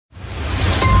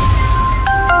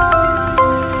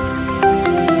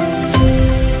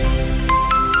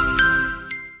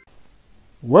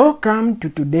Welcome to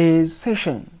today's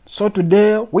session. So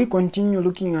today we continue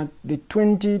looking at the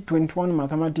 2021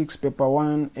 Mathematics Paper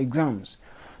 1 exams.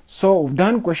 So we've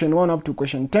done question 1 up to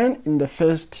question 10 in the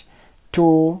first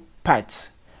two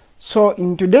parts. So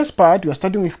in today's part we are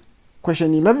starting with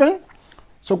question 11.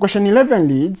 So question 11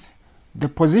 reads, the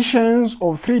positions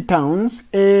of three towns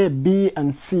A, B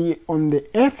and C on the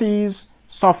Earth's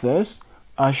surface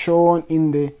are shown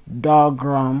in the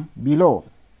diagram below.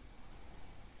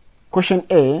 Question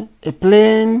A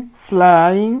plane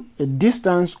flying a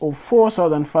distance of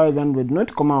 4,500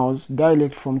 nautical miles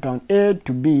direct from town A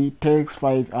to B takes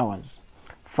 5 hours.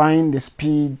 Find the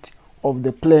speed of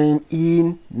the plane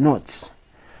in knots.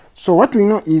 So what we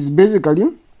know is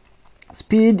basically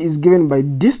speed is given by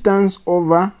distance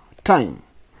over time.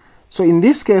 So in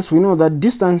this case we know that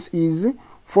distance is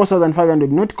 4,500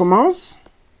 nautical miles.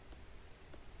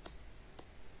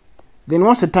 Then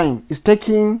what's the time? It's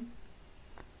taking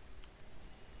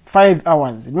 5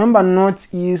 hours. Remember,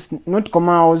 knots is nautical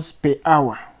miles per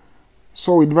hour.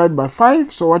 So we divide by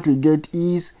 5. So what we get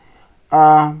is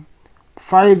 5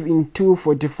 into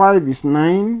 45 is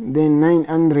 9. Then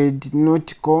 900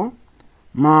 nautical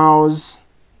miles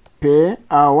per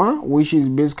hour, which is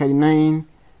basically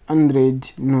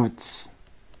 900 knots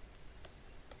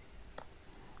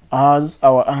as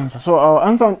our answer. So our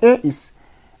answer on A is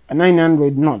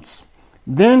 900 knots.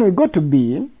 Then we go to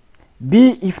B.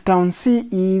 B, if town C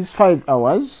is 5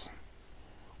 hours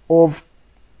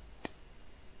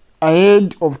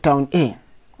ahead of town A,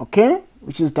 okay,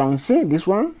 which is town C, this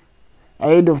one,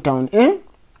 ahead of town A,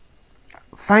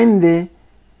 find the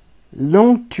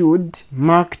longitude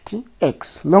marked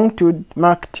X. Longitude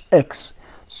marked X.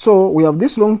 So we have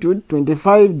this longitude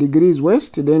 25 degrees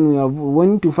west, then we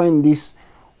want to find this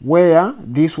where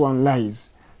this one lies.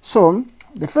 So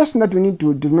the first thing that we need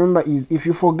to remember is, if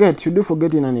you forget, you do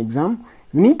forget in an exam,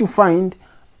 you need to find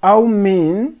how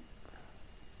many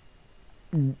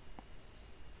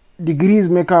degrees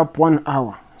make up 1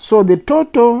 hour. So the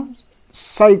total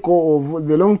cycle of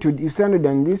the longitude is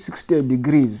 360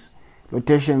 degrees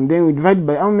rotation. Then we divide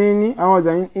by how many hours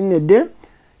are in a day?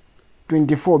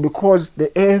 24, because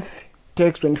the Earth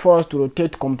takes 24 hours to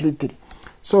rotate completely.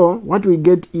 So what we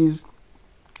get is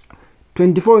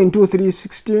 24 into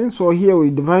 360. So here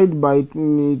we divide by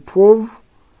 12.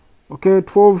 Okay,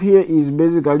 12 here is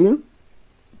basically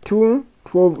 2.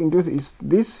 12 into is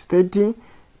this 30.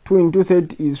 2 into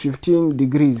 30 is 15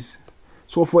 degrees.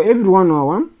 So for every 1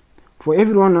 hour,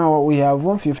 we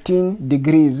have 15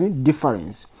 degrees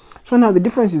difference. So now the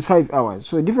difference is 5 hours.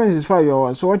 So the difference is 5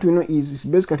 hours. So what we know is it's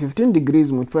basically 15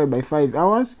 degrees multiplied by 5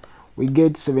 hours. We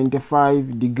get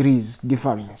 75 degrees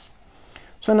difference.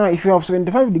 So now if you have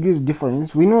 75 degrees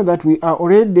difference, we know that we are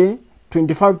already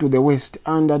 25 to the west,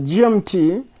 and at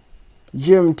GMT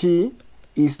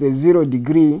is the 0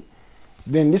 degree.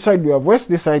 Then this side we have west,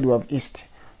 this side we have east.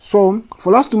 So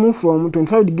for us to move from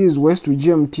 25 degrees west to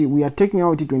GMT, we are taking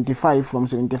out 25 from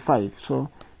 75. So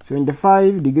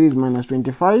 75 degrees minus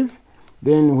 25,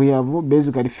 then we have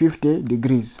basically 50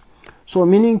 degrees. So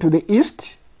meaning to the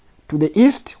east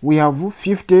we have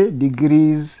 50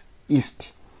 degrees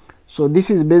east. So this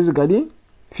is basically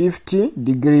 50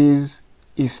 degrees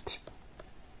east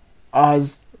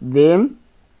as the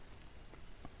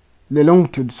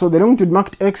longitude. So the longitude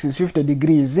marked X is 50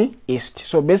 degrees east.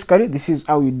 So basically this is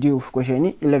how you deal with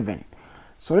question 11.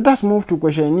 So let us move to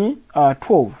question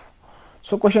 12.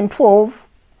 So question 12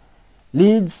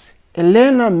 reads, a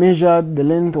learner measured the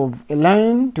length of a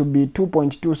line to be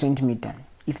 2.2 centimeter.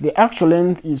 If the actual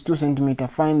length is 2 centimeter,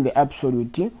 find the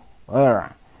absolute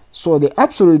error. So the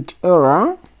absolute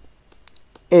error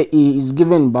AE is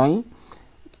given by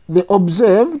the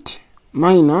observed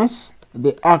minus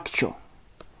the actual,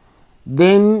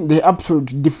 then the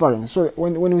absolute difference. So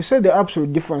when we say the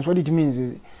absolute difference, what it means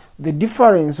is the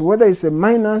difference, whether it's a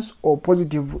minus or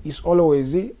positive, is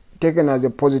always taken as a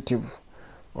positive.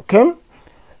 Okay,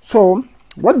 so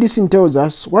what this tells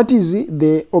us, what is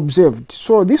the observed?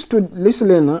 So this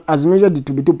learner has measured it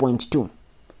to be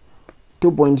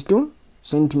 2.2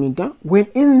 centimeter, when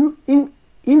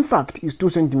in fact is 2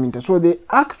 centimeters. So the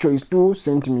actual is 2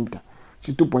 centimeter, which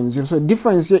is 2.0. So the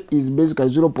difference here is basically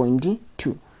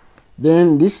 0.2.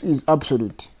 Then this is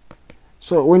absolute.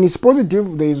 So when it's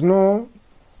positive, there is no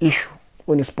issue.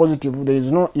 When it's positive, there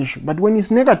is no issue. But when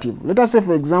it's negative, let us say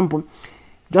for example,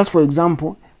 just for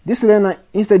example, this learner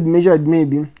instead measured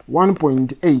maybe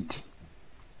 1.8.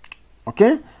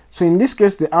 Okay, so in this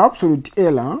case the absolute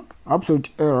error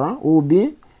will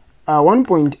be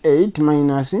 1.8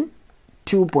 minus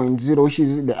 2.0, which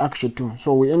is the actual 2.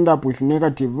 So we end up with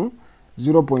negative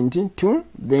 0.2,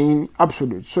 then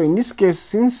absolute. So in this case,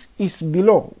 since it's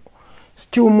below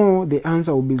still more, the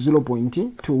answer will be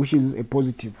 0.2, which is a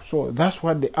positive. So that's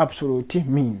what the absolute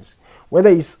means. Whether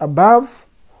it's above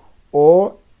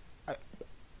or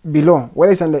below,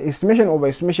 whether it's under estimation or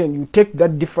overestimation, you take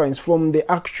that difference from the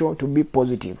actual to be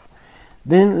positive.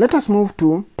 Then let us move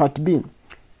to part B,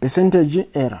 percentage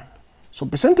error. So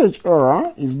percentage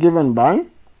error is given by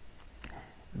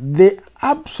the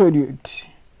absolute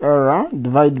error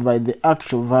divided by the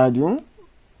actual value.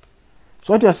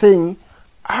 So what you are saying,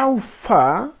 how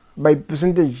far by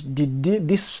percentage did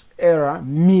this error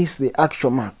miss the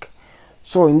actual mark?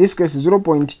 So in this case,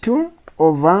 0.2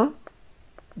 over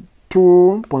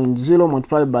 2.0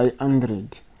 multiplied by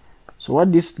 100. So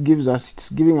what this gives us, it's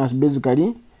giving us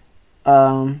basically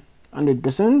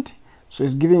 100%. So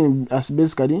it's giving us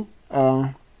basically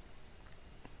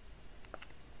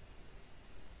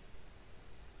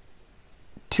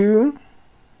 2.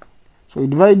 So we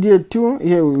divide here 2,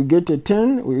 here we get a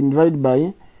 10, we divide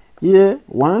by here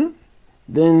 1,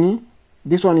 then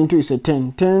this one into is a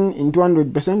 10. 10 into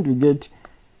 100%, we get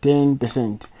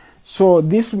 10%. So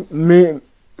this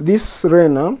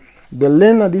runner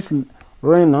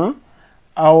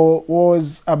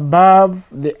was above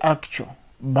the actual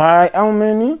by how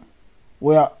many?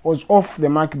 Was off the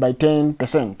mark by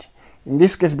 10%. In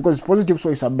this case, because it's positive, so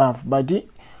it's above, but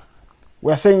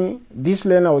we are saying this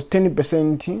learner was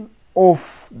 10%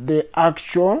 off the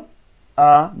actual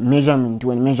measurement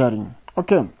when measuring.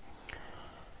 Okay,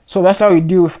 so that's how we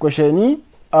deal with question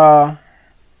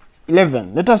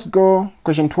 11. Let us go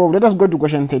question 12. Let us go to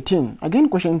question 13. Again,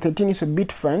 question 13 is a bit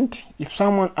different. If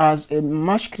someone has a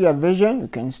much clearer version, you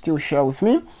can still share with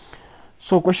me.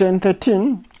 So question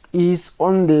 13 is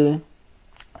on the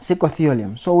circle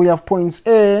theorem. So we have points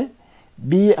A,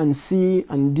 B and C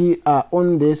and D are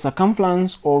on the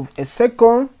circumference of a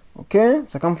circle. Okay,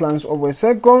 circumference of a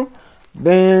circle.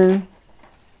 Then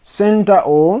center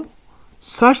O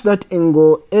such that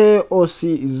angle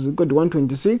AOC is equal to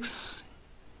 126.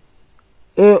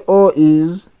 AO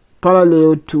is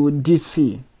parallel to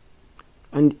DC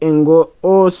and angle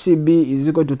OCB is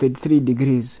equal to 33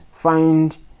 degrees.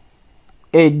 Find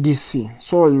ADC.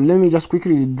 So let me just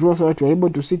quickly draw so that you're able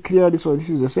to see clearly. So this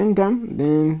is the center,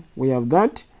 then we have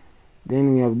that,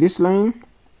 then we have this line.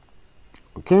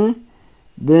 Okay,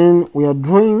 then we are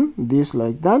drawing this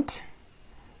like that,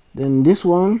 then this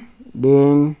one,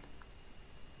 then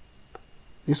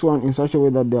this one in such a way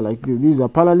that they're like this. These are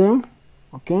parallel.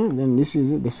 Okay, then this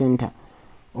is the center.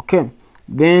 Okay,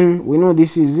 then we know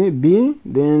this is B,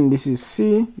 then this is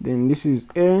C, then this is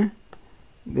A,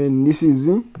 then this is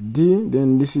D,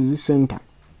 then this is the center.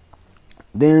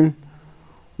 Then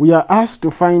we are asked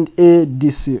to find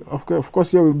ADC. Of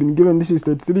course, here we've been given this is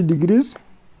 33 degrees,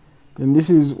 then this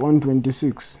is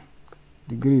 126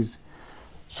 degrees.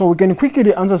 So we can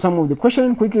quickly answer some of the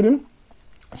question quickly.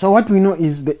 So what we know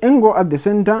is the angle at the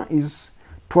center is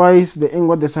twice the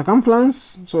angle at the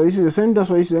circumference. So this is the center,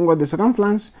 so this is the angle at the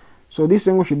circumference. So this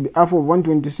angle should be half of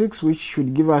 126, which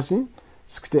should give us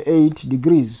 68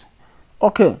 degrees.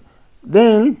 Okay,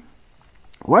 then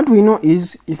what we know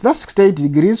is if that's 68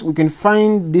 degrees, we can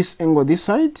find this angle this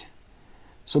side.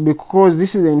 So because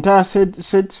this is the entire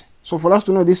set, so for us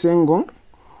to know this angle,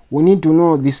 we need to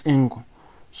know this angle.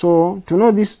 So to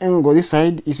know this angle this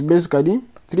side is basically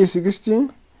 360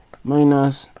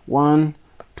 minus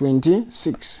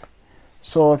 126.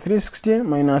 So 360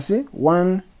 minus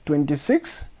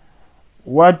 126,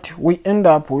 what we end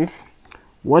up with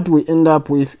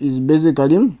is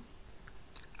basically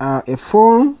a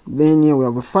 4, then here we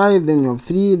have a 5, then we have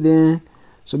 3, then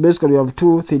so basically we have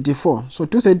 234. So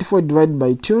 234 divided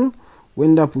by 2, we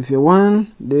end up with a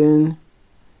 1, then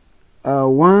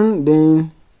 1,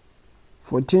 then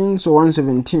 14, so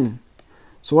 117.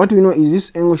 So what we know is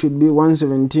this angle should be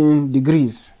 117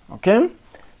 degrees. Okay,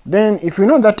 then if we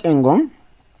know that angle,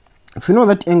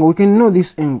 we can know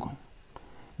this angle,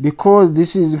 because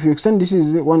this is, if you extend, this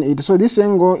is 180. So this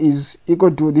angle is equal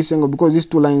to this angle because these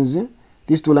two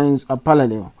lines are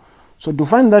parallel. So to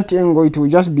find that angle, it will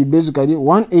just be basically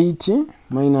 180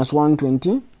 minus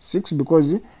 126,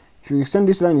 because if you extend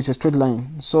this line, it's a straight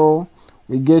line. So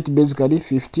we get basically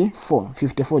 54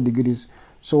 degrees.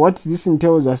 So what this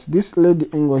entails us, this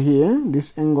lead angle here,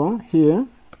 this angle here,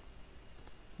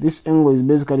 this angle is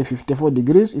basically 54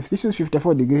 degrees. If this is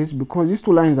 54 degrees, because these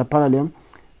two lines are parallel,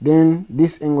 then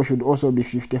this angle should also be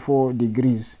 54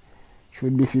 degrees.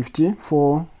 Should be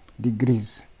 54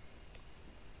 degrees.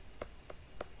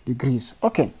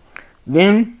 Okay,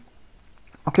 then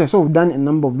so we've done a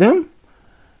number of them.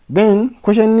 Then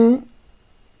question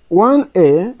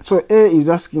 1A, so A is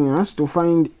asking us to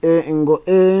find angle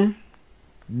ADC,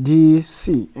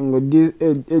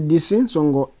 so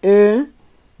angle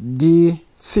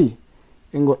ADC.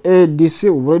 Angle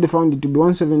ADC, we've already found it to be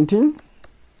 117.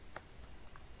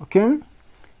 Okay,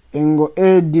 angle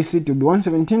ADC to be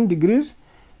 117 degrees.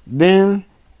 Then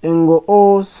angle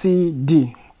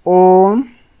OCD. OCD,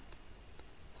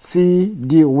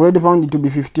 we already found it to be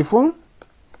 54.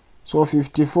 So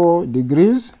 54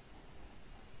 degrees.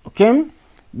 Okay,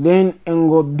 then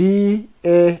angle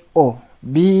BAO.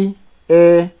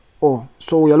 BAO.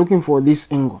 So we are looking for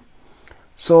this angle.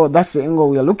 So that's the angle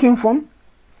we are looking for.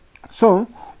 So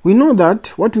we know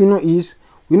that what we know is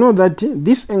that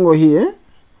this angle here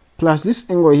plus this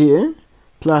angle here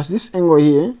plus this angle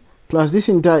here plus this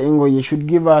entire angle here should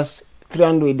give us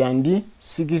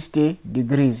 360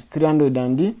 degrees.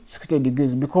 360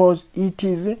 degrees, because it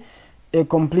is a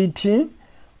complete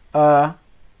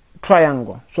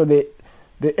triangle. So the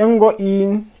angle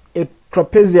in a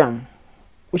trapezium,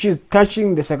 which is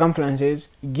touching the circumferences,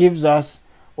 gives us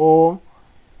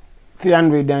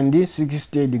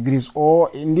 360 degrees, or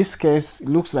in this case it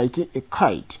looks like a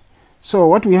kite. So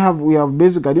what we have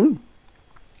basically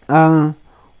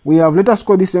we have, let us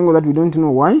call this angle that we don't know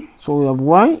y. So we have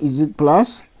y is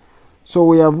plus, so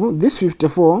we have this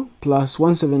 54 plus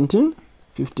 117,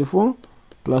 54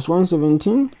 plus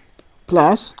 117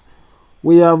 plus,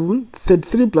 we have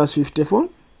 33 plus 54.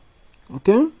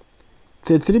 Okay,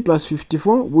 33 plus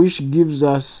 54, which gives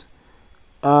us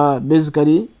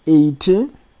basically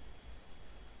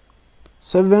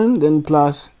 87, then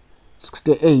plus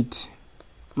 68,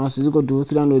 mass is equal to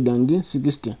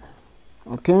 360.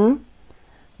 Okay,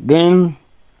 then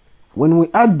when we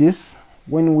add this,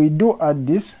 when we do add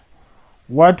this,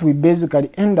 what we basically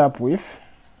end up with,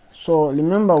 so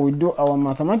remember, we do our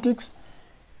mathematics,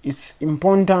 it's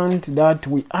important that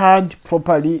we add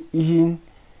properly in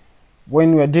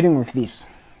when we are dealing with this.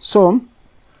 So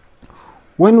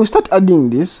when we start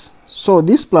adding this, so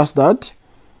this plus that,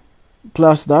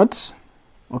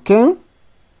 okay,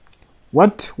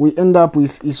 what we end up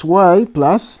with is y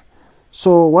plus,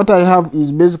 so what I have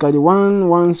is basically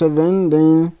 117,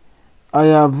 then I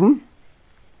have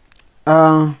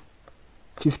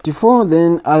 54,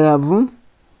 then I have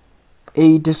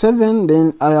 87,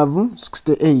 then I have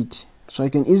 68. So I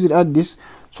can easily add this.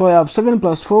 So I have 7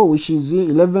 plus 4, which is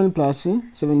 11 plus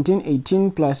 17,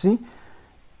 18 plus 8.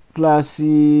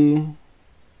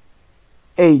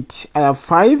 I have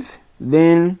 5,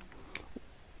 then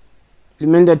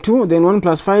remainder 2, then 1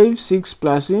 plus 5, 6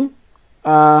 plus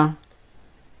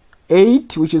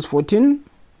 8, which is 14,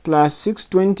 plus 6,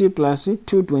 20, plus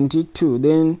 2, 22,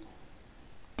 then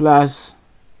plus,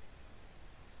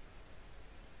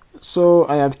 so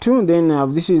I have 2, then I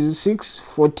have, this is 6,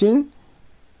 14,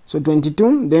 so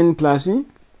 22, then plus,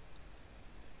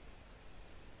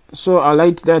 so I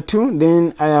write that 2,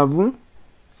 then I have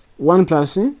 1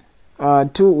 plus 2,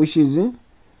 which is 3,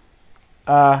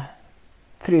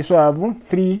 so I have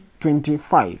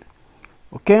 325.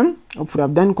 Okay, hopefully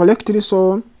I've done correctly.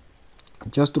 So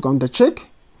just to counter check,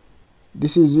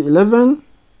 this is 11,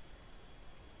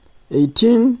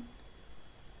 18,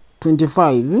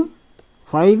 25,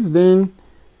 5, then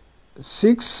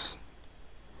 6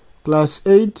 plus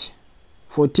 8,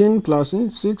 14 plus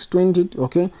 6, 20.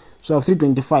 Okay, so I have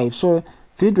 325. So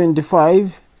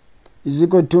 325 is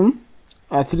equal to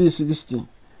 360.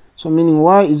 So meaning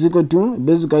y is equal to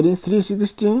basically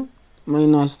 360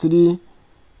 minus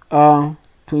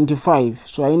 325.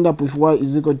 So I end up with y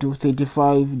is equal to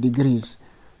 35 degrees.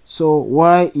 So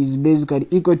y is basically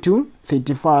equal to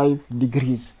 35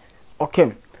 degrees.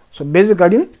 Okay, so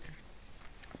basically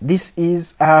this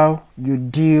is how you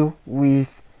deal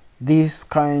with this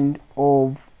kind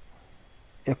of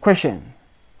equation.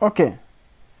 Okay,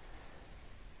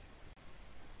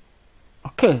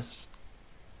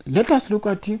 let us look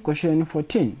at question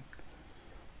 14.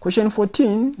 Question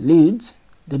 14 reads,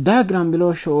 the diagram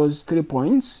below shows 3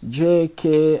 points J,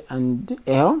 K, and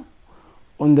L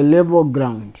on the level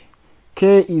ground.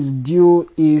 K is due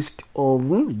east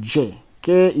of J.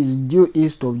 K is due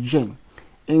east of J.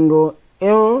 Angle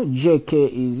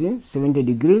LJK is 70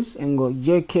 degrees. Angle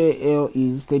JKL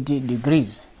is 30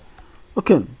 degrees.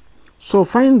 Okay, so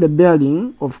find the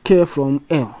bearing of K from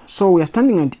L. So we are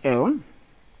standing at L.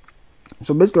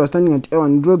 So basically we are standing at L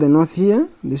and draw the north here.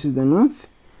 This is the north.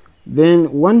 Then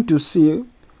we want to see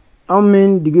how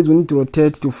many degrees we need to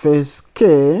rotate to face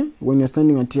K when you're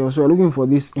standing at L. So we're looking for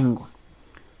this angle.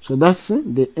 So that's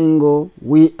the angle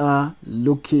we are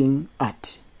looking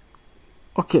at.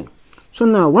 Okay, so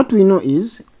now what we know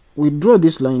is we draw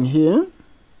this line here.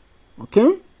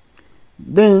 Okay,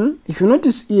 then if you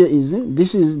notice here is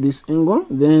this is this angle,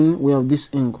 then we have this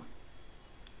angle.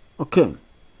 Okay,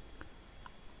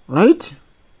 right,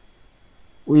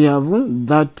 we have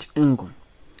that angle.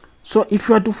 So if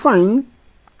you are to find,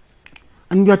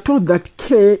 and you are told that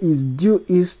K is due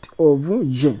east of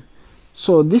J,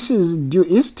 so this is due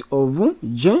east of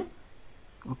J,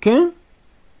 okay?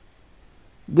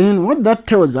 Then what that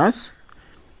tells us,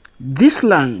 this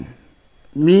line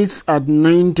meets at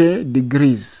 90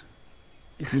 degrees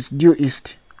if it's due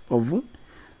east of.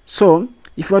 So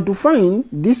if we are to find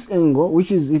this angle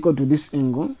which is equal to this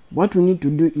angle, what we need to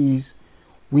do is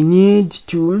we need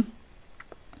to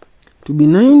be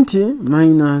 90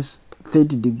 minus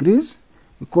 30 degrees,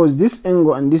 because this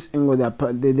angle and this angle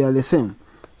they are the same,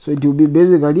 so it will be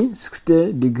basically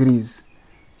 60 degrees.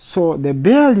 So the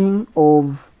bearing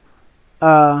of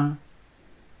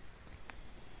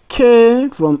K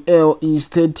from L is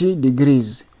 30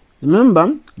 degrees.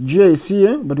 Remember, J is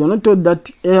here, but we're not told that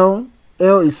L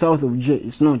is south of J.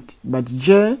 It's not. But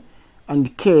J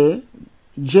and K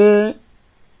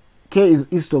is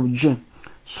east of J.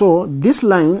 So this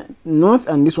line, north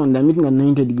and this one, they're meeting at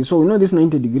 90 degrees. So we know this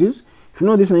 90 degrees. If you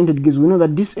know this 90 degrees, we know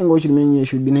that this angle which remains here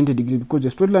should be 90 degrees, because the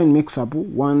straight line makes up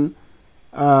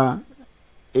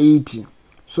 180.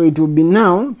 So it will be,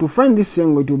 now to find this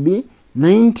angle, it will be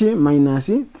 90 minus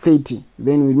 30,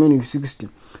 then we remain with 60.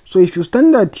 So if you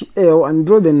stand at L and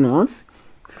draw the north,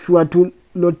 if you are to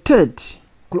rotate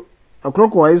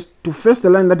clockwise to face the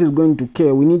line that is going to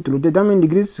K, we need to rotate how many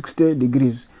degrees? 60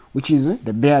 degrees, which is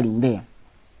the bearing there.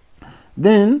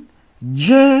 Then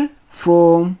J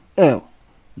from L.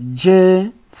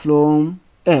 J from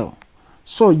L.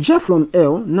 So J from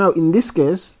L, now in this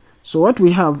case, so what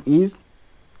we have is,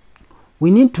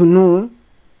 we need to know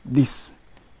this.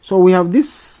 So we have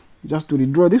this, just to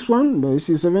redraw this one, this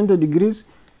is 70 degrees,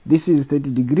 this is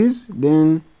 30 degrees,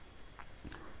 then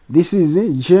this is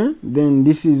J, then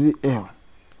this is L.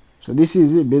 So this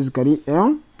is basically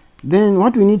L. Then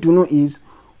what we need to know is,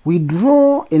 we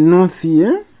draw a north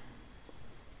here,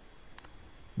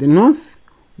 the north,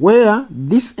 where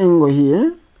this angle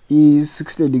here is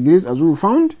 60 degrees as we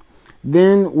found.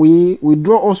 Then we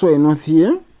draw also a north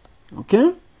here,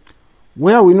 okay,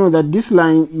 where we know that this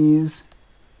line is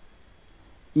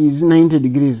 90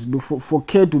 degrees for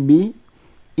K to be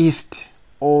east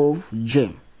of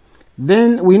J.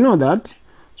 Then we know that.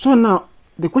 So now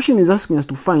the question is asking us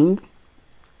to find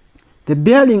the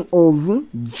bearing of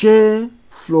J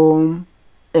from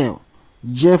L.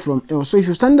 J from L. So if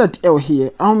you stand at L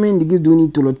here, how many degrees do we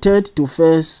need to rotate to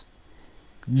face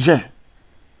J?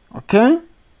 Okay,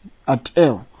 at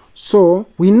L. So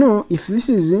we know if this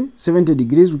is 70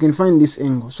 degrees, we can find this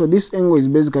angle. So this angle is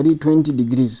basically 20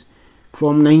 degrees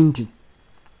from 90.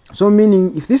 So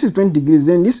meaning if this is 20 degrees,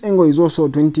 then this angle is also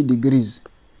 20 degrees,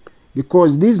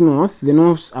 because the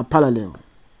norths are parallel.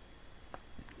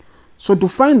 So to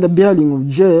find the bearing of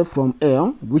J from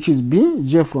L, which is B,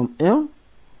 J from L,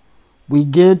 we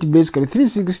get basically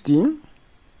 360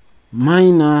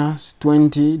 minus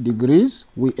 20 degrees.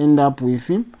 We end up with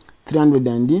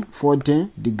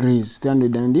 340 degrees.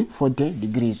 340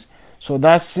 degrees. So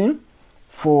that's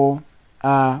for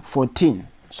 14.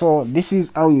 So this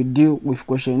is how you deal with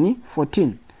question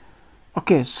 14.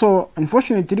 Okay, so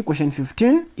unfortunately question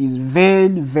 15 is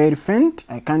very faint.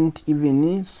 I can't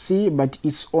even see, but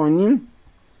it's only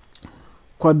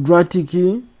quadratic,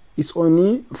 it's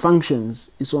only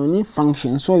functions.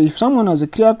 So if someone has a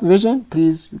clear version,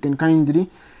 please, you can kindly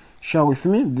share with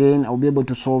me, then I'll be able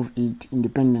to solve it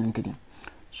independently.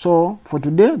 So for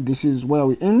today, this is where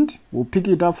we end. We'll pick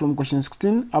it up from question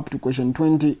 16 up to question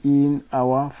 20 in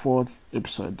our 4th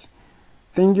episode.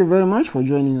 Thank you very much for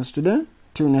joining us today.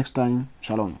 Till next time,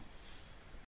 shalom.